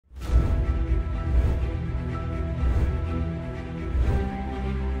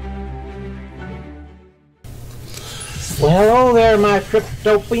Well, hello there, my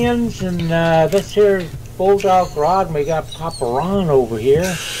cryptopians, and this here Bulldog Rod, and we got Papa Ron over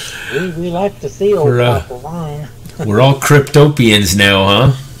here. We like to see old Papa Ron. We're all cryptopians now,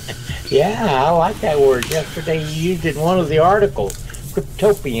 huh? Yeah, I like that word. Yesterday you used it in one of the articles.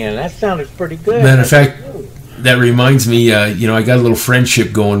 Cryptopian. That sounded pretty good. Matter of fact, that reminds me, I got a little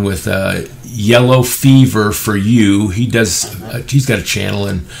friendship going with Yellow Fever for You. He's got a channel,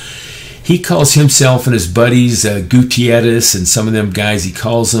 and he calls himself and his buddies Gutierrez and some of them guys, he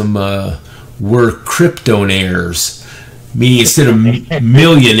calls them we're cryptonaires. Meaning instead of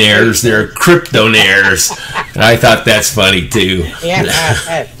millionaires, they're cryptonaires. And I thought that's funny too.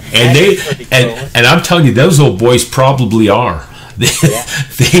 Yeah, and I'm telling you, those old boys probably are.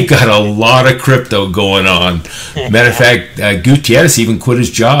 They've got a lot of crypto going on. Matter of fact, Gutierrez even quit his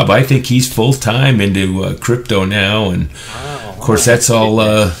job. I think he's full time into crypto now, and of course that's all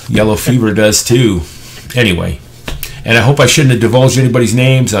Yellow Fever does too. Anyway, and I hope I shouldn't have divulged anybody's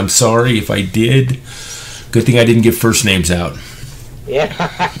names. I'm sorry if I did. Good thing I didn't give first names out. Yeah.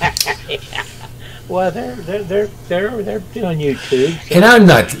 Well, they're doing YouTube. So and I'm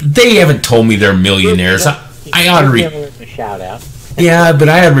not. They haven't told me they're millionaires. I ought to give them a shout out. Yeah, but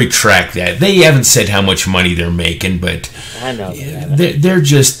I ought to retract that. They haven't said how much money they're making, but I know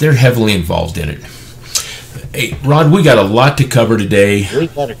they're heavily involved in it. Hey, Rod, we got a lot to cover today. We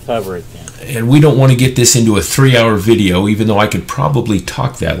got to cover it then. And we don't want to get this into a 3-hour video, even though I could probably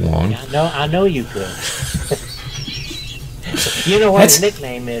talk that long. I know you could. You know what his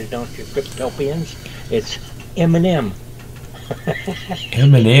nickname is, don't you, Cryptopians? It's Eminem.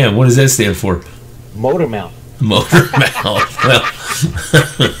 Eminem? What does that stand for? Motormouth. Motormouth. Well,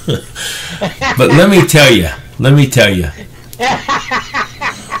 but let me tell you.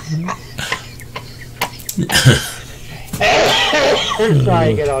 I'm sorry,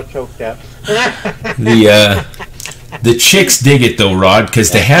 I get all choked up. The chicks dig it though, Rod, because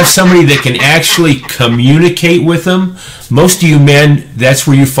to have somebody that can actually communicate with them, most of you men, that's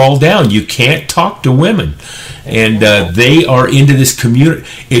where you fall down. You can't talk to women, and they are into this community.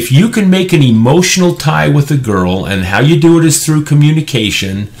 If you can make an emotional tie with a girl, and how you do it is through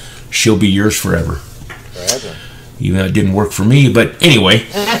communication, she'll be yours forever. Forever. Even though it didn't work for me, but anyway,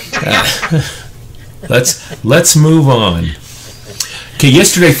 let's move on. Okay,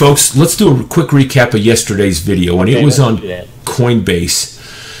 yesterday, folks, let's do a quick recap of yesterday's video. When it was on Coinbase,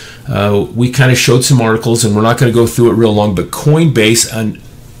 we kind of showed some articles, and we're not going to go through it real long, but Coinbase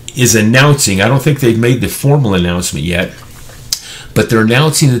is announcing, I don't think they've made the formal announcement yet, but they're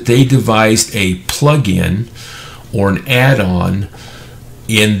announcing that they devised a plug-in or an add-on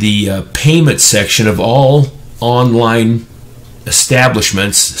in the payment section of all online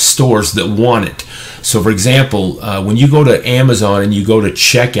establishments, stores that want it. So, for example, when you go to Amazon and you go to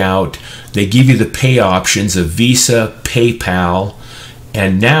checkout, they give you the pay options of Visa, PayPal,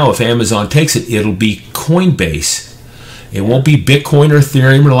 and now if Amazon takes it, it'll be Coinbase. It won't be Bitcoin or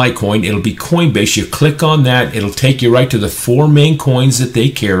Ethereum or Litecoin. It'll be Coinbase. You click on that, it'll take you right to the 4 main coins that they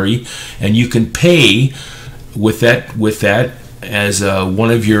carry, and you can pay with that as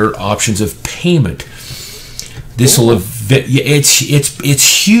one of your options of payment. This will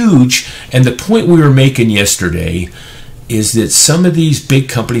it's huge, and the point we were making yesterday is that some of these big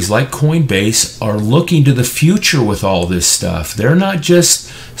companies like Coinbase are looking to the future with all this stuff. They're not just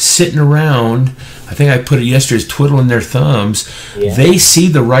sitting around. I think I put it yesterday as twiddling their thumbs. Yeah. They see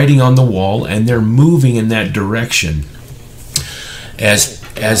the writing on the wall, and they're moving in that direction. As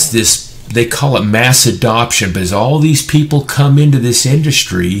this, they call it mass adoption, but as all these people come into this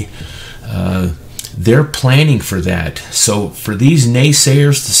industry, they're planning for that. So for these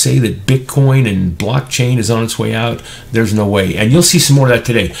naysayers to say that Bitcoin and blockchain is on its way out, there's no way. And you'll see some more of that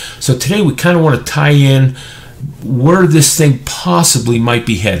today. So today we kind of want to tie in where this thing possibly might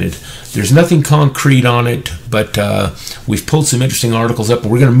be headed. There's nothing concrete on it, but we've pulled some interesting articles up.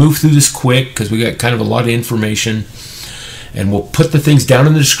 We're going to move through this quick because we got kind of a lot of information. And we'll put the things down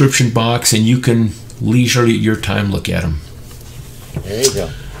in the description box, and you can leisurely at your time look at them. There you go.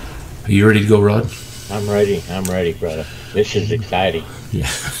 Are you ready to go, Rod? I'm ready, brother. This is exciting. Yeah.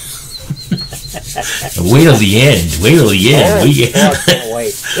 Wait till the end. Wait till the end. I can't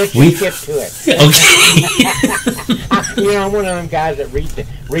wait. Let's just get to it. Okay. I'm one of them guys that read the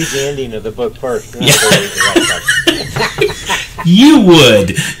ending of the book first. Yeah. You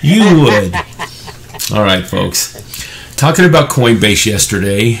would. All right, folks. Talking about Coinbase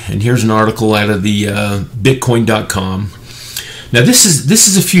yesterday, and here's an article out of the Bitcoin.com. Now this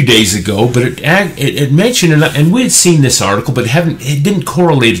is a few days ago, but it mentioned, and we had seen this article, but it didn't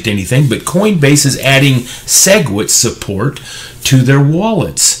correlate it to anything. But Coinbase is adding SegWit support to their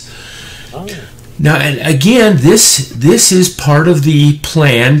wallets. Oh. Now, and again, this is part of the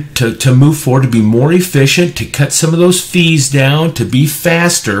plan to move forward, to be more efficient, to cut some of those fees down, to be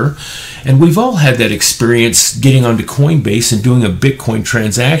faster. And we've all had that experience getting onto Coinbase and doing a Bitcoin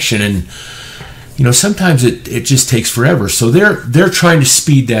transaction, and you know, sometimes it just takes forever. So they're trying to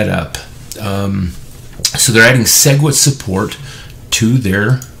speed that up. So they're adding SegWit support to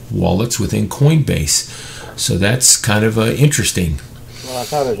their wallets within Coinbase. So that's kind of interesting. Well, I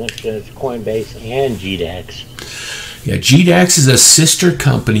thought it was Coinbase and GDAX. Yeah, GDAX is a sister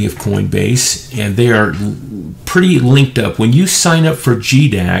company of Coinbase, and they are pretty linked up. When you sign up for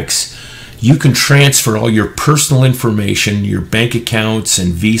GDAX, you can transfer all your personal information, your bank accounts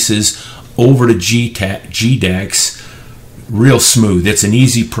and visas, over to GDAX real smooth. It's an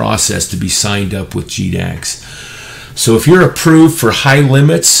easy process to be signed up with GDAX. So if you're approved for high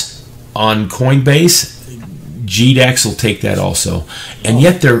limits on Coinbase, GDAX will take that also. And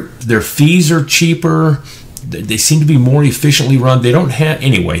yet their fees are cheaper. They seem to be more efficiently run. They don't have,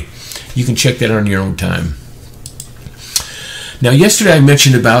 anyway, you can check that on your own time. Now, yesterday I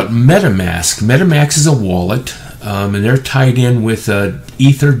mentioned about MetaMask. MetaMask is a wallet, and they're tied in with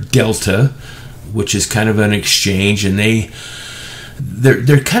Ether Delta, which is kind of an exchange, and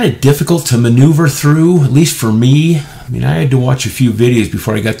they're kind of difficult to maneuver through, at least for me. I mean, I had to watch a few videos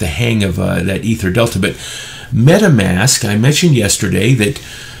before I got the hang of that Ether Delta, but MetaMask, I mentioned yesterday that,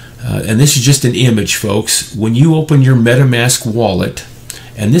 and this is just an image, folks, when you open your MetaMask wallet,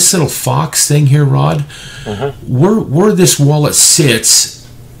 and this little fox thing here, Rod, where this wallet sits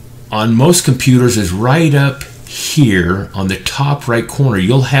on most computers is right up here on the top right corner.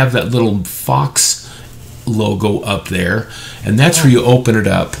 You'll have that little fox logo up there, and that's where you open it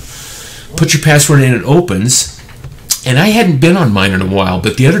up. Put your password in, it opens. And I hadn't been on mine in a while,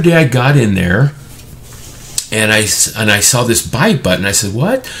 but the other day I got in there, and I saw this buy button. I said,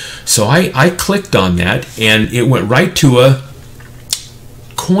 what? So I clicked on that, and it went right to a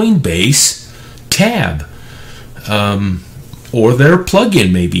Coinbase tab, or their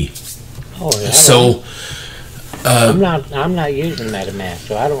plugin maybe. Oh, yeah. So I'm not using MetaMask,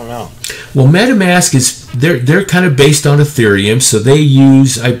 so I don't know. Well, MetaMask is they're kind of based on Ethereum, so they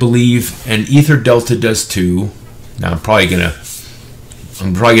use, I believe, and Ether Delta does too. Now I'm probably gonna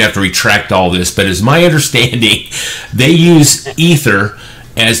have to retract all this, but as my understanding, they use Ether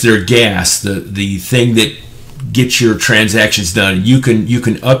as their gas, the thing that gets your transactions done. You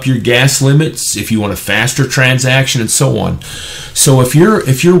can up your gas limits if you want a faster transaction and so on. So if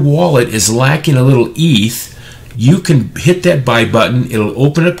your wallet is lacking a little ETH, you can hit that buy button. It'll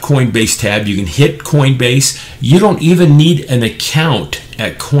open up Coinbase tab. You can hit Coinbase. You don't even need an account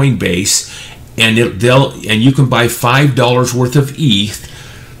at Coinbase, and you can buy $5 worth of ETH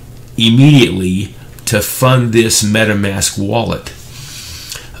immediately to fund this MetaMask wallet.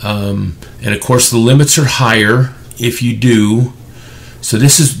 And of course the limits are higher if you do. So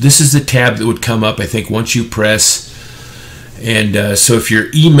this is the tab that would come up, I think, once you press. And so if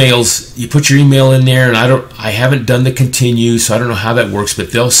your emails, you put your email in there, and I haven't done the continue, so I don't know how that works,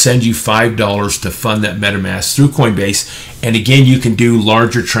 but they'll send you $5 to fund that MetaMask through Coinbase. And again, you can do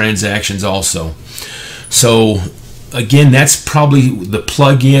larger transactions also. So again, that's probably the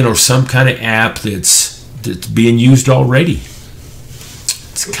plug-in or some kind of app that's being used already.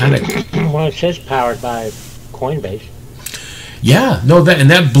 It's kind of, well, it says powered by Coinbase. Yeah, no,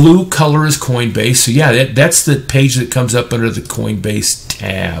 that blue color is Coinbase. So yeah, that's the page that comes up under the Coinbase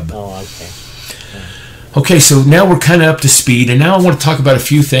tab. Oh, okay. Okay, so now we're kind of up to speed, and now I want to talk about a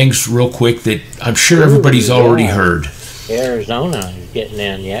few things real quick that I'm sure everybody's already heard. Arizona is getting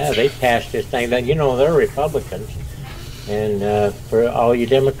in. Yeah, they passed this thing. You know, they're Republicans. And for all you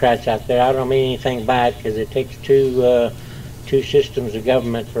Democrats out there, I don't mean anything by it, because it takes two systems of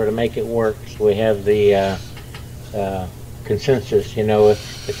government to make it work. So we have the consensus. You know,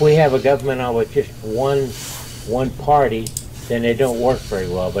 if we have a government with just one party, then they don't work very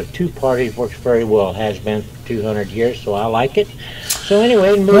well. But two parties works very well. Has been for 200 years, so I like it. So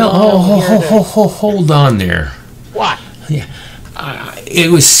anyway, hold on there. What? Yeah, it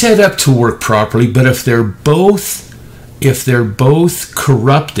was set up to work properly, but if they're both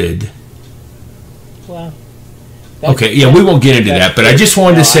corrupted. Well. Okay, yeah, we won't get into that, but I just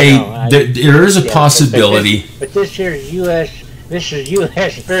wanted to say that there is a possibility. But this is U.S.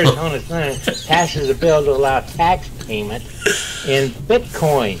 Arizona Senate passes a bill to allow tax payment in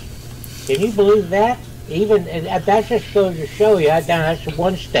Bitcoin. Can you believe that? Even that just goes to show you. That's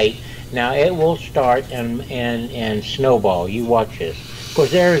one state. Now it will start and snowball. You watch this. Of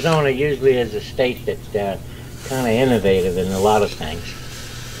course, Arizona usually is a state that kind of innovative in a lot of things.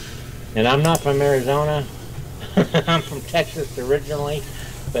 And I'm not from Arizona. I'm from Texas originally,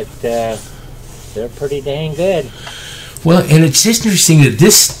 but They're pretty dang good. Well, and it's just interesting that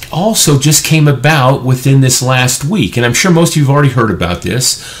this also just came about within this last week, and I'm sure most of you have already heard about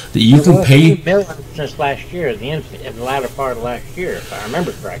this, that you can pay... Since last year, in the latter part of last year, if I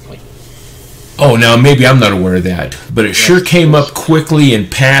remember correctly. Oh, now maybe I'm not aware of that, but it sure came up quickly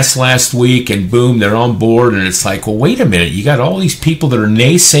and passed last week, and boom, they're on board, and it's like, well, wait a minute, you got all these people that are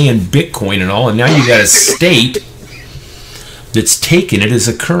naysaying Bitcoin and all, and now you got a state that's taking it as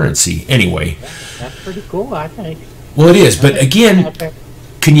a currency. Anyway. That's pretty cool, I think. Well, it is, but again,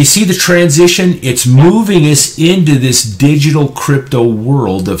 can you see the transition? It's moving us into this digital crypto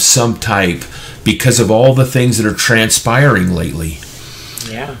world of some type because of all the things that are transpiring lately.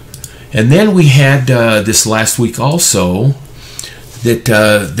 Yeah. And then we had this last week also that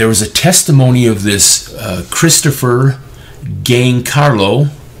there was a testimony of this Christopher Giancarlo.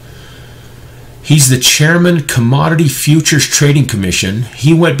 He's the chairman, Commodity Futures Trading Commission.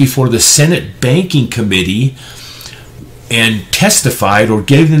 He went before the Senate Banking Committee and testified, or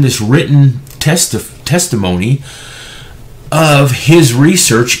gave them this written testimony of his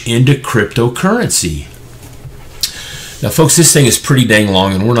research into cryptocurrency. Now, folks, this thing is pretty dang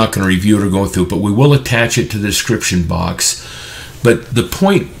long, and we're not going to review it or go through it, but we will attach it to the description box. But the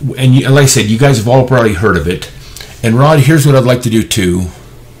point, and like I said, you guys have all probably heard of it. And Rod, here's what I'd like to do too.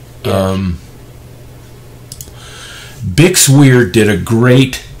 Yes. Bix Weir did a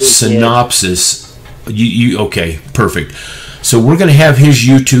great synopsis. Okay, perfect. So we're going to have his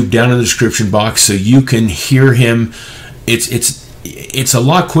YouTube down in the description box so you can hear him. It's a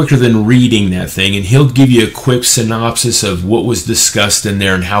lot quicker than reading that thing, and he'll give you a quick synopsis of what was discussed in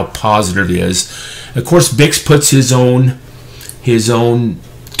there and how positive it is. Of course, Bix puts his own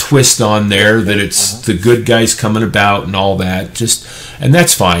twist on there, that it's the good guys coming about and all that. And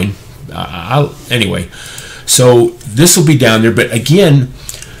that's fine. Anyway, so this will be down there. But again,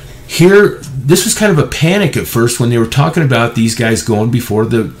 here, this was kind of a panic at first when they were talking about these guys going before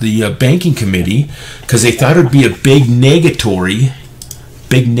the banking committee, because they thought it would be a big negative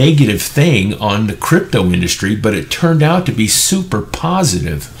thing on the crypto industry, but it turned out to be super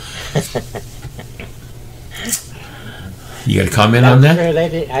positive. You got a comment on that? Sure, they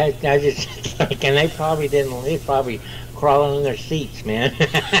did. I just thinking they probably crawling in their seats, man.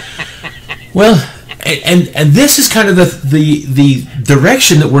 Well, and this is kind of the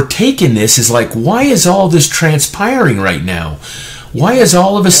direction that we're taking. This is like, why is all this transpiring right now? Why is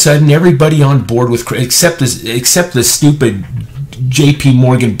all of a sudden everybody on board with, except the stupid J.P.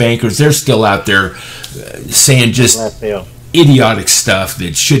 Morgan bankers? They're still out there saying just idiotic stuff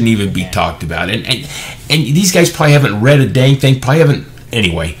that shouldn't even be talked about. And these guys probably haven't read a dang thing. Probably haven't.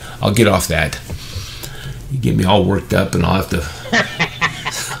 Anyway, I'll get off that. You get me all worked up, and I'll have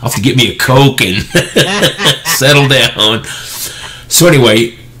to get me a Coke and settle down. So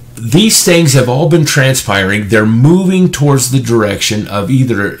anyway, these things have all been transpiring. They're moving towards the direction of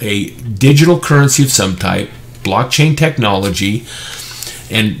either a digital currency of some type, blockchain technology.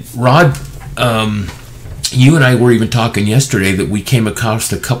 And Rod, you and I were even talking yesterday that we came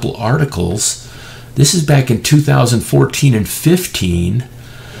across a couple articles. This is back in 2014 and 15.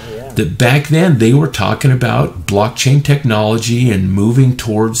 That back then they were talking about blockchain technology and moving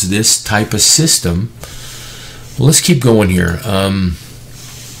towards this type of system. Well, let's keep going here.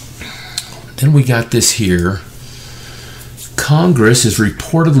 Then we got this here. Congress is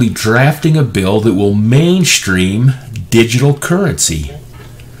reportedly drafting a bill that will mainstream digital currency.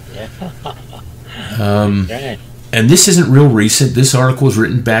 And this isn't real recent. This article was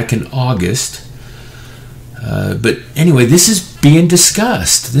written back in August. But anyway, this is being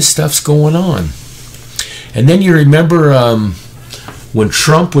discussed. This stuff's going on. And then you remember when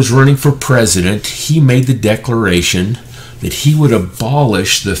Trump was running for president, he made the declaration that he would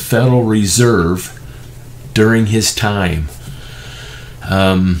abolish the Federal Reserve during his time.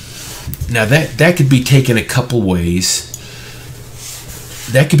 Now that could be taken a couple ways.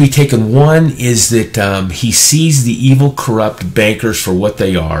 That could be taken, one is that he sees the evil, corrupt bankers for what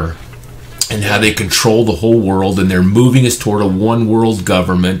they are, and how they control the whole world, and they're moving us toward a one world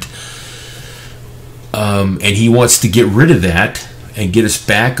government. And he wants to get rid of that and get us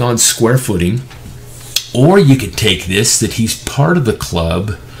back on square footing. Or you could take this, that he's part of the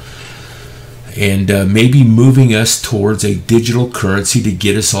club and maybe moving us towards a digital currency to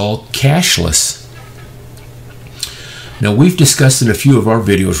get us all cashless. Now, we've discussed in a few of our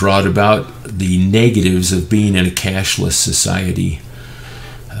videos, Rod, about the negatives of being in a cashless society.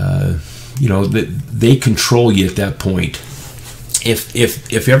 You know, that they control you at that point.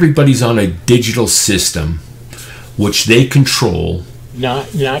 If everybody's on a digital system, which they control, not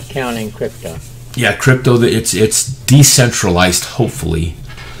counting crypto. Yeah, crypto. It's decentralized. Hopefully.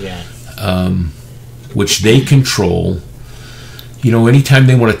 Yeah. which they control. You know, anytime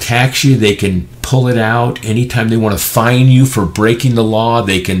they want to tax you, they can pull it out. Anytime they want to fine you for breaking the law,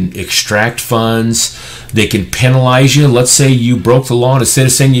 they can extract funds. They can penalize you. Let's say you broke the law, and instead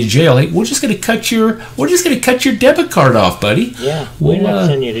of sending you to jail, hey, we're just going to cut your debit card off, buddy. Yeah, we're not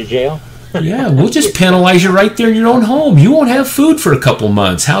sending you to jail. Yeah, we'll just penalize you right there in your own home. You won't have food for a couple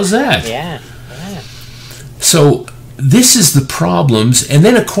months. How's that? Yeah. So this is the problems. And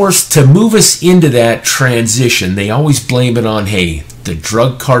then, of course, to move us into that transition, they always blame it on, hey, the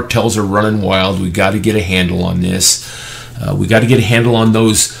drug cartels are running wild. We got to get a handle on this. We got to get a handle on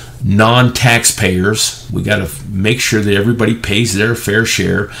those non-taxpayers. We got to make sure that everybody pays their fair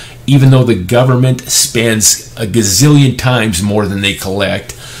share, even though the government spends a gazillion times more than they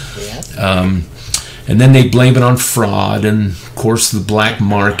collect. And then they blame it on fraud and, of course, the black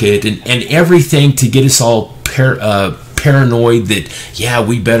market and everything to get us all paranoid that, yeah,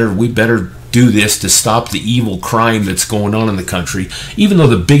 we better do this to stop the evil crime that's going on in the country, even though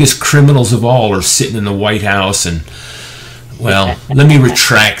the biggest criminals of all are sitting in the White House and, well, let me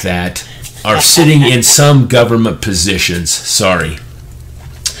retract that, are sitting in some government positions. Sorry.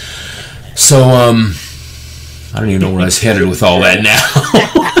 So, I don't even know where I was headed with all that now.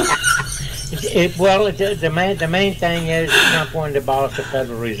 The main thing is Trump wanted to abolish the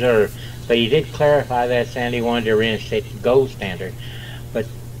Federal Reserve, but he did clarify that, saying he wanted to reinstate the gold standard. But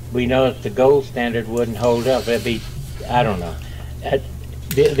we know that the gold standard wouldn't hold up. It'd be, I don't know.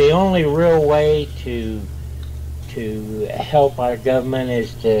 The only real way to help our government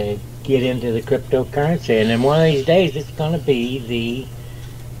is to get into the cryptocurrency, and then one of these days it's going to be the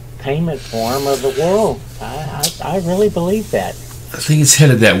payment form of the world. I really believe that. I think it's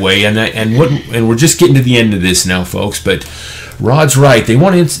headed that way, and we're just getting to the end of this now, folks. But Rod's right. They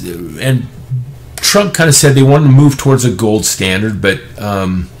want to, and Trump kind of said they wanted to move towards a gold standard, but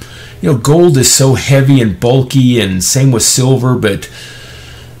gold is so heavy and bulky, and same with silver. But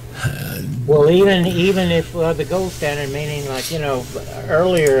well, even if the gold standard, meaning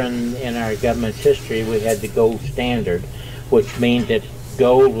earlier in our government's history, we had the gold standard, which means that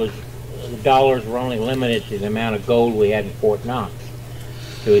the dollars were only limited to the amount of gold we had in Fort Knox.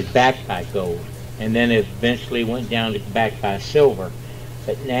 So it was backed by gold, and then it eventually went down to backed by silver.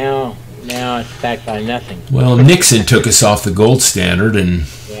 But now it's backed by nothing. Well, Nixon took us off the gold standard, and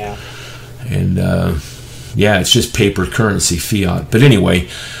it's just paper currency, fiat. But anyway,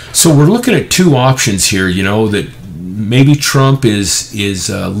 so we're looking at two options here. That maybe Trump is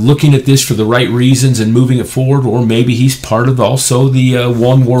looking at this for the right reasons and moving it forward, or maybe he's part of also the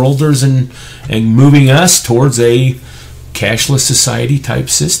one worlders and moving us towards a cashless society type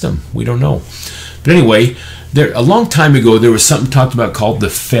system. We don't know. But anyway, a long time ago there was something talked about called the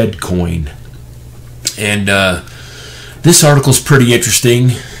Fed coin, and this article's pretty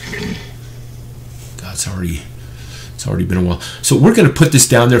interesting. God, it's already been a while. So we're going to put this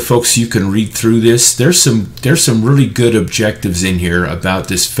down there, folks, so you can read through this. There's some really good objectives in here about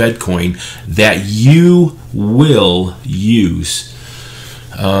this Fed coin that you will use.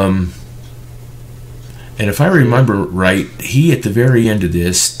 And if I remember right, he at the very end of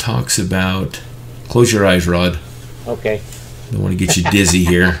this talks about. Close your eyes, Rod. Okay. Don't want to get you dizzy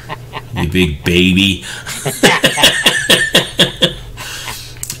here, you big baby.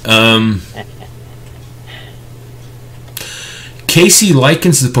 Casey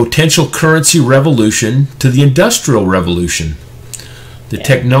likens the potential currency revolution to the Industrial Revolution. The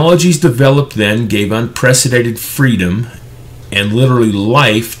technologies developed then gave unprecedented freedom and literally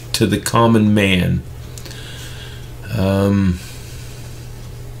life to the common man.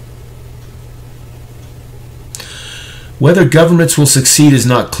 Whether governments will succeed is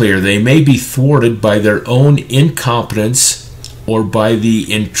not clear. They may be thwarted by their own incompetence or by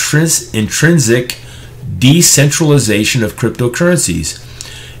the intrinsic decentralization of cryptocurrencies.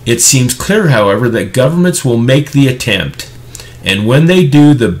 It seems clear, however, that governments will make the attempt, and when they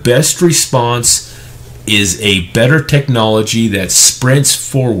do, the best response is a better technology that sprints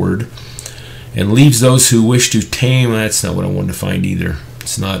forward and leaves those who wish to tame. That's not what I wanted to find either.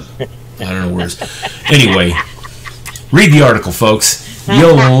 It's not, I don't know where it's. Anyway, read the article, folks.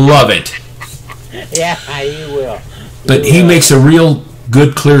 You'll love it. Yeah, you will. But he makes a real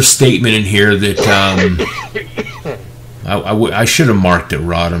good, clear statement in here that I should have marked it,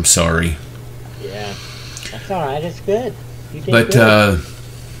 Rod. I'm sorry. Yeah, that's all right. It's good. You did but good.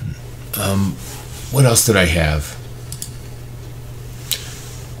 What else did I have?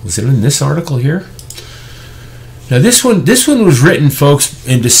 Was it in this article here? Now this one was written, folks,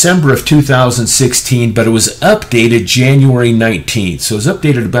 in December of 2016, but it was updated January 19th. So it was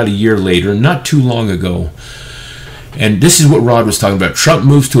updated about a year later, not too long ago. And this is what Rod was talking about. Trump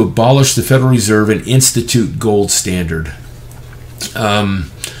moves to abolish the Federal Reserve and institute gold standard.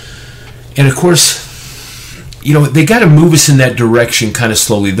 And of course, you know, they got to move us in that direction kind of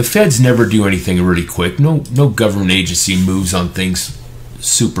slowly. The feds never do anything really quick. No government agency moves on things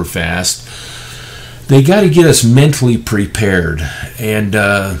super fast. They got to get us mentally prepared. And,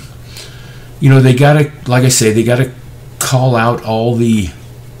 you know, they got to, like I say, they got to call out all the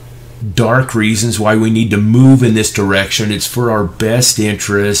dark reasons why we need to move in this direction. It's for our best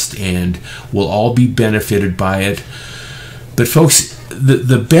interest, and we'll all be benefited by it. But folks,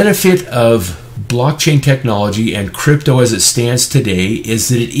 the benefit of blockchain technology and crypto as it stands today is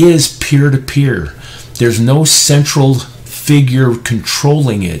that it is peer-to-peer. There's no central figure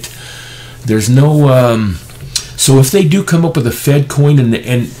controlling it. There's no so if they do come up with a Fed coin,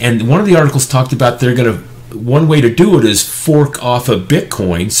 and one of the articles talked about they're going to, one way to do it is fork off a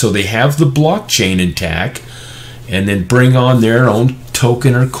Bitcoin so they have the blockchain intact, and then bring on their own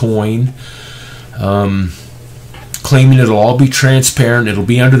token or coin, claiming it'll all be transparent, it'll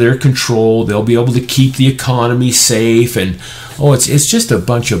be under their control, they'll be able to keep the economy safe, and it's just a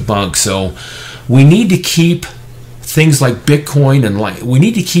bunch of bunk. So we need to keep things like Bitcoin, and we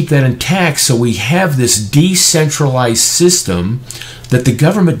need to keep that intact so we have this decentralized system that the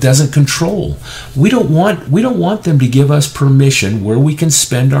government doesn't control. We don't want them to give us permission where we can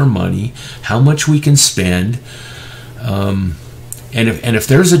spend our money, how much we can spend. And if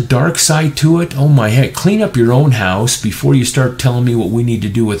there's a dark side to it, oh my heck, clean up your own house before you start telling me what we need to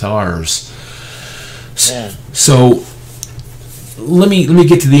do with ours. Yeah. So let me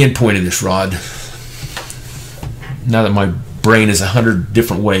get to the end point of this, Rod. Now that my brain is 100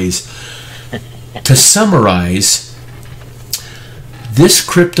 different ways. To summarize, this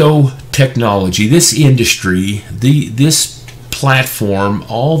crypto technology, this industry, this platform,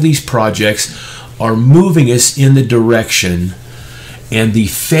 all these projects are moving us in the direction, and the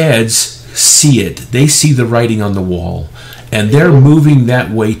feds see it. They see the writing on the wall, and they're moving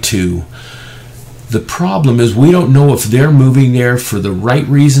that way too. The problem is we don't know if they're moving there for the right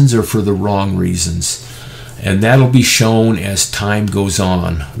reasons or for the wrong reasons. And that'll be shown as time goes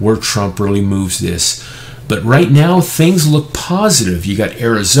on, where Trump really moves this. But right now, things look positive. You got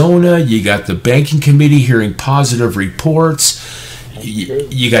Arizona, you got the banking committee hearing positive reports.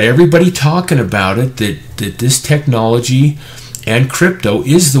 You got everybody talking about it, that this technology and crypto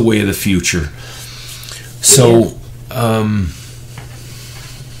is the way of the future. So,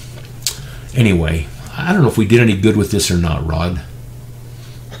 anyway, I don't know if we did any good with this or not, Rod.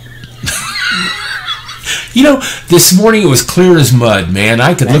 You know, this morning it was clear as mud, man.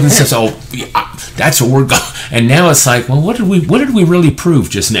 I could look at this and say, that's what we're going. And now it's like, well, what did we really prove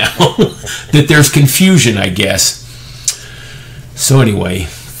just now? That there's confusion, I guess. So anyway,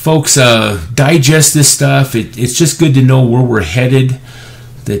 folks, digest this stuff. It's just good to know where we're headed.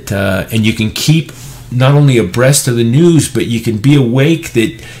 That and you can keep not only abreast of the news, but you can be awake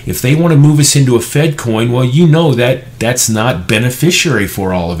that if they want to move us into a Fed coin, well, you know that's not beneficiary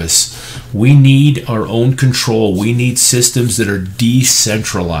for all of us. We need our own control. We need systems that are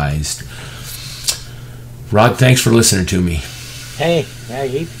decentralized. Rod, thanks for listening to me. Hey,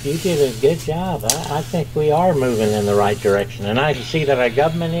 you did a good job. I think we are moving in the right direction, and I see that our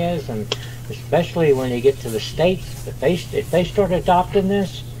government is, and especially when you get to the states, if they start adopting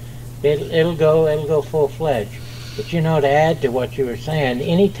this, it'll go full-fledged. But you know, to add to what you were saying,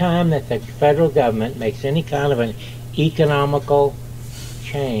 any time that the federal government makes any kind of an economical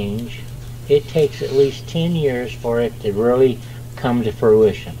change, it takes at least 10 years for it to really come to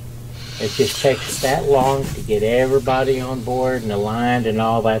fruition. It just takes that long to get everybody on board and aligned and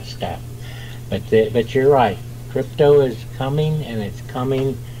all that stuff. But you're right. Crypto is coming, and it's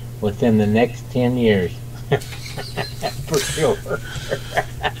coming within the next 10 years. For sure.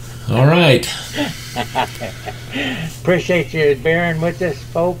 All right. Appreciate you bearing with us,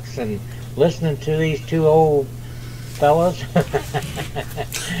 folks, and listening to these two old fellas.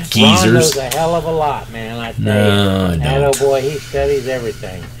 Geezers. Ron knows a hell of a lot, man. I tell you. That old boy, he studies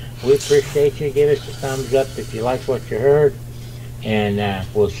everything. We appreciate you. Give us a thumbs up if you like what you heard. And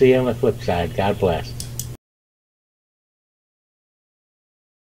we'll see you on the flip side. God bless.